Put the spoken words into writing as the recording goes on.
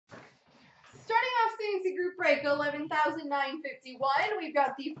Fancy Group Break 11,951. We've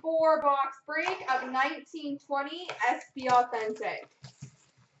got the 4-box break of 1920 SP Authentic.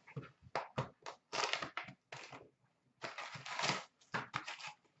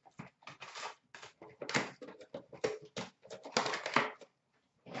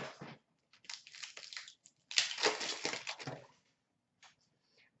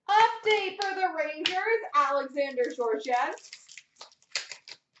 Update for the Rangers, Alexander Georgiev.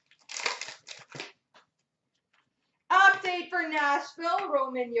 Update for Nashville,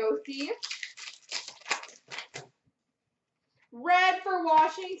 Roman Josi. Red for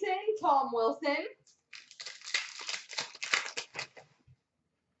Washington, Tom Wilson.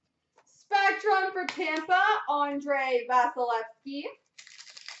 Spectrum for Tampa, Andrei Vasilevsky.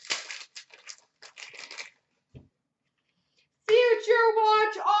 Future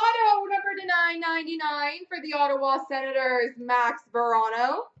Watch Auto number to 999 for the Ottawa Senators, Max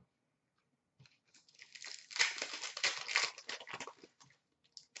Verano.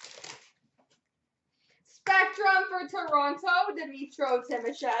 Spectrum for Toronto, Dmytro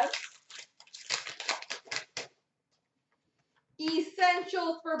Timoshev.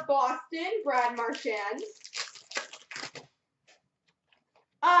 Essentials for Boston, Brad Marchand.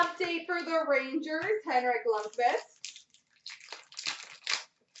 Update for the Rangers, Henrik Lundqvist.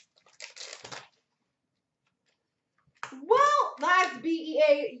 Well, that's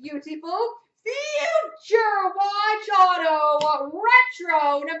BEA beautiful. Future Watch Auto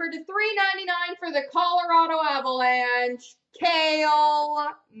Retro number to 399 for the Colorado Avalanche, Cale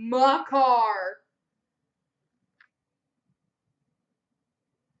Makar.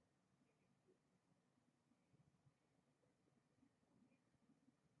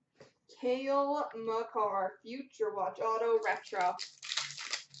 Cale Makar, Future Watch Auto Retro.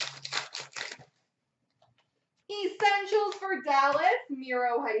 Essentials for Dallas,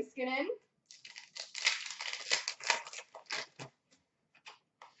 Miro Heiskanen.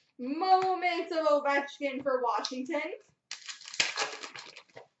 Moments of Ovechkin for Washington.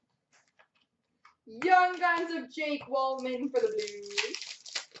 Young Guns of Jake Walman for the Blues.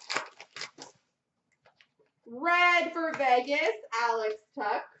 Red for Vegas, Alex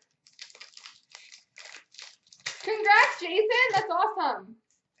Tuck. Congrats, Jason. That's awesome.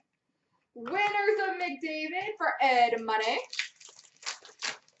 Winners of McDavid for Ed Money.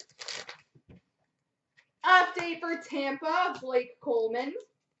 Update for Tampa, Blake Coleman.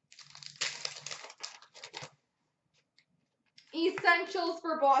 Essentials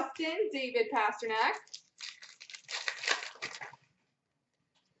for Boston, David Pastrnak.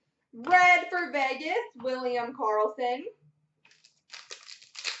 Red for Vegas, William Karlsson.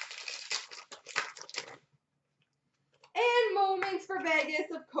 And moments for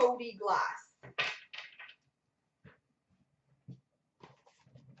Vegas of Cody Glass.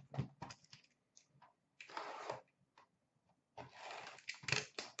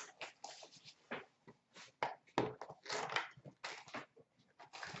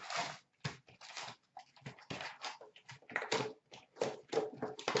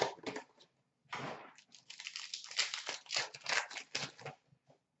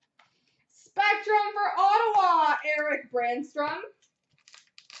 Spectrum for Ottawa, Eric Brandstrom.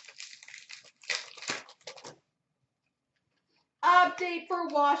 Update for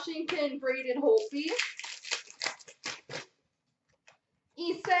Washington, Braden Holtby.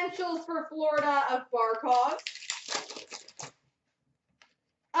 Essentials for Florida of Barkov.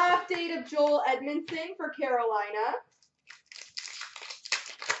 Update of Joel Edmondson for Carolina.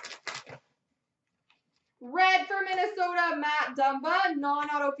 Red for Minnesota, Matt Dumba.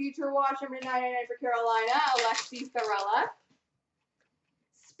 Non-auto future watch number 99 for Carolina, Alexi Sarella.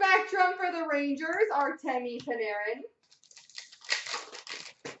 Spectrum for the Rangers, Artemi Panarin.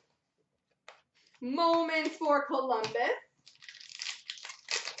 Moments for Columbus.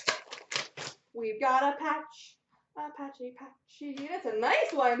 We've got a patch. Patchy. That's a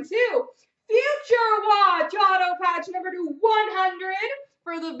nice one, too. Future Watch Auto Patch number to 100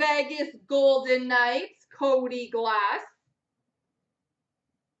 for the Vegas Golden Knights, Cody Glass.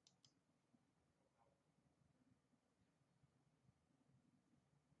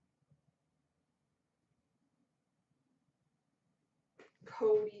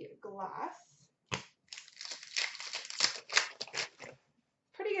 Cody Glass.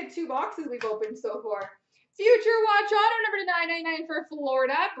 Pretty good 2 boxes we've opened so far. Future Watch Auto number to 999 for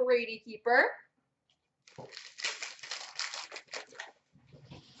Florida, Brady Keeper.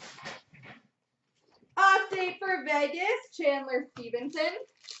 Update for Vegas, Chandler Stevenson.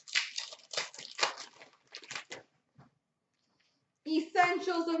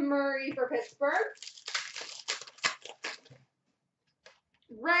 Essentials of Murray for Pittsburgh.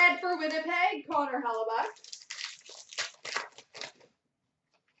 Red for Winnipeg, Connor Hellebuck.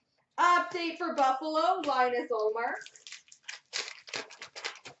 Update for Buffalo, Linus Ullmark.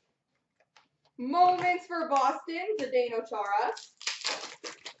 Moments for Boston, CloutsnChara.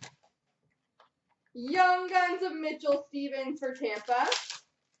 Young Guns of Mitchell Stevens for Tampa.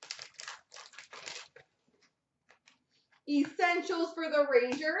 Essentials for the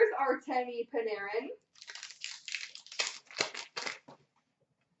Rangers, Artemi Panarin.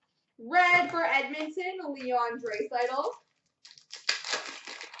 Red for Edmonton, Leon Draisaitl.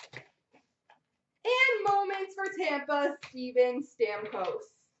 And moments for Tampa, Steven Stamkos.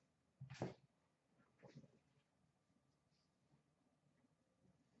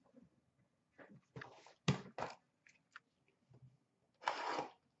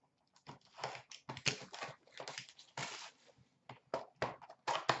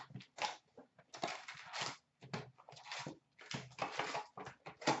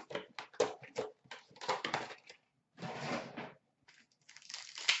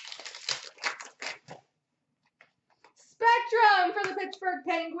 Spectrum for the Pittsburgh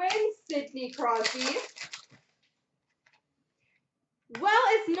Penguins, Sidney Crosby. Well,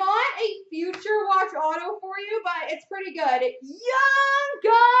 it's not a future watch auto for you, but it's pretty good. Young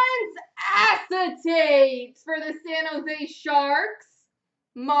Guns Acetate for the San Jose Sharks,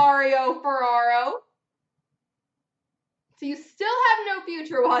 Mario Ferraro. So you still have no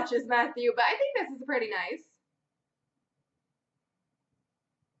future watches, Matthew, but I think this is pretty nice.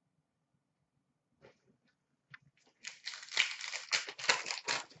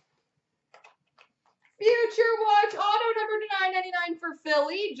 Future watch auto number /999 for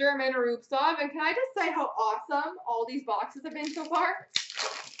Philly, German Rubtsov. And can I just say how awesome all these boxes have been so far?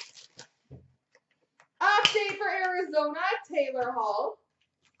 Update for Arizona, Taylor Hall.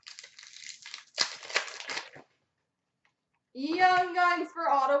 Young Guns for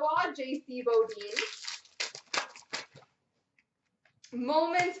Ottawa, J.C. Bodine.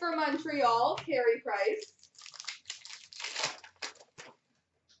 Moments for Montreal, Carey Price.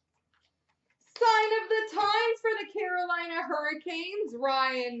 Sign of the Times for the Carolina Hurricanes,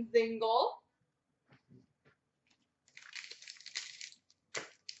 Ryan Zingle.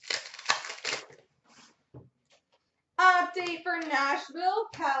 Update for Nashville,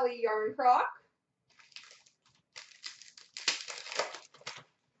 Callie Yarncroc.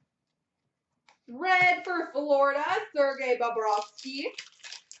 Red for Florida, Sergei Bobrovsky.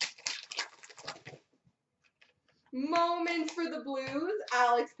 Moments for the Blues,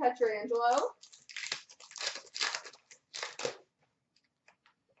 Alex Pietrangelo.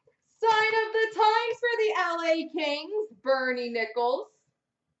 Sign of the Times for the LA Kings, Bernie Nichols.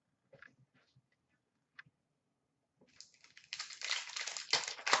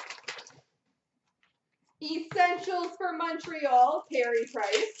 Essentials for Montreal, Carey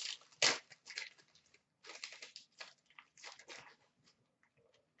Price.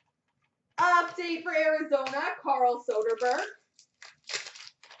 Update for Arizona, Carl Soderberg.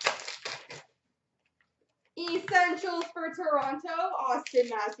 Essentials for Toronto, Austin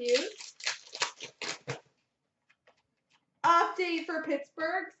Matthews. Update for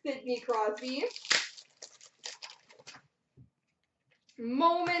Pittsburgh, Sidney Crosby.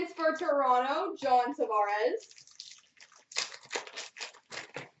 Moments for Toronto, John Tavares.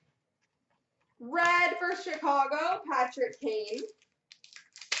 Red for Chicago, Patrick Kane.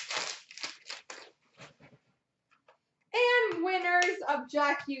 And winners of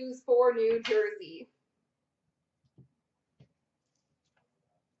Jack Hughes for New Jersey.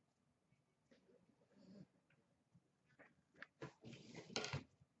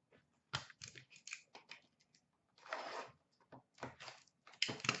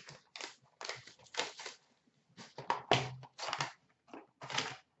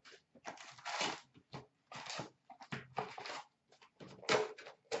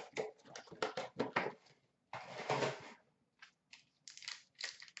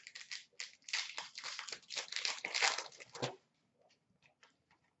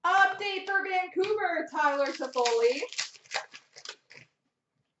 Update for Vancouver, Tyler Toffoli.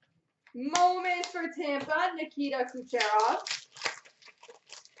 Moments for Tampa, Nikita Kucherov.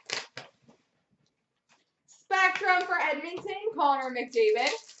 Spectrum for Edmonton, Connor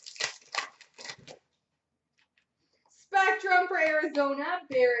McDavid. Spectrum for Arizona,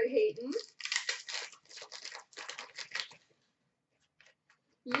 Barrett Hayton.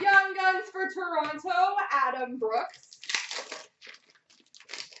 Young Guns for Toronto, Adam Brooks.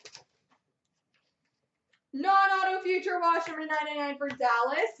 Non-auto future watch number /999 for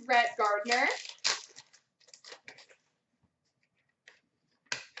Dallas, Rhett Gardner.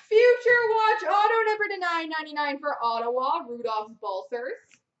 Future watch Patch auto number to 999 for Ottawa, Rudolph Balcers.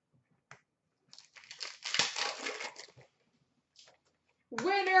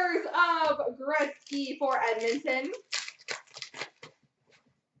 Winners of Gretzky for Edmonton.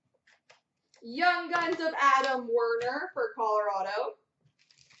 Young Guns of Adam Werner for Colorado.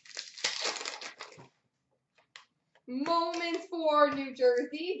 Moments for New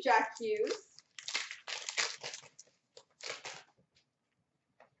Jersey, Jack Hughes.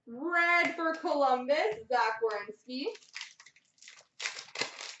 Red for Columbus, Zach Werenski.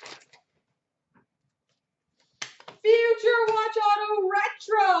 Future Watch Auto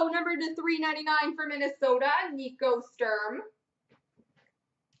Retro, number to 399 for Minnesota, Nico Sturm.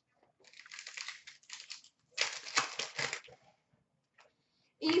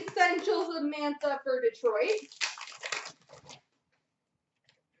 Essentials of Mantha for Detroit.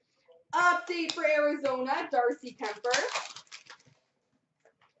 Update for Arizona, Darcy Kemper.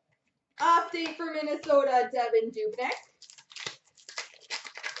 Update for Minnesota, Devin Dubnyk.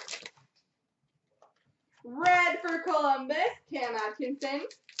 Red for Columbus, Cam Atkinson.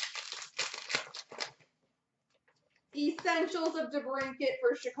 Essentials of DeBrincat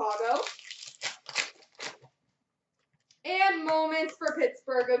for Chicago. And moments for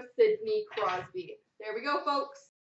Pittsburgh of Sidney Crosby. There we go, folks.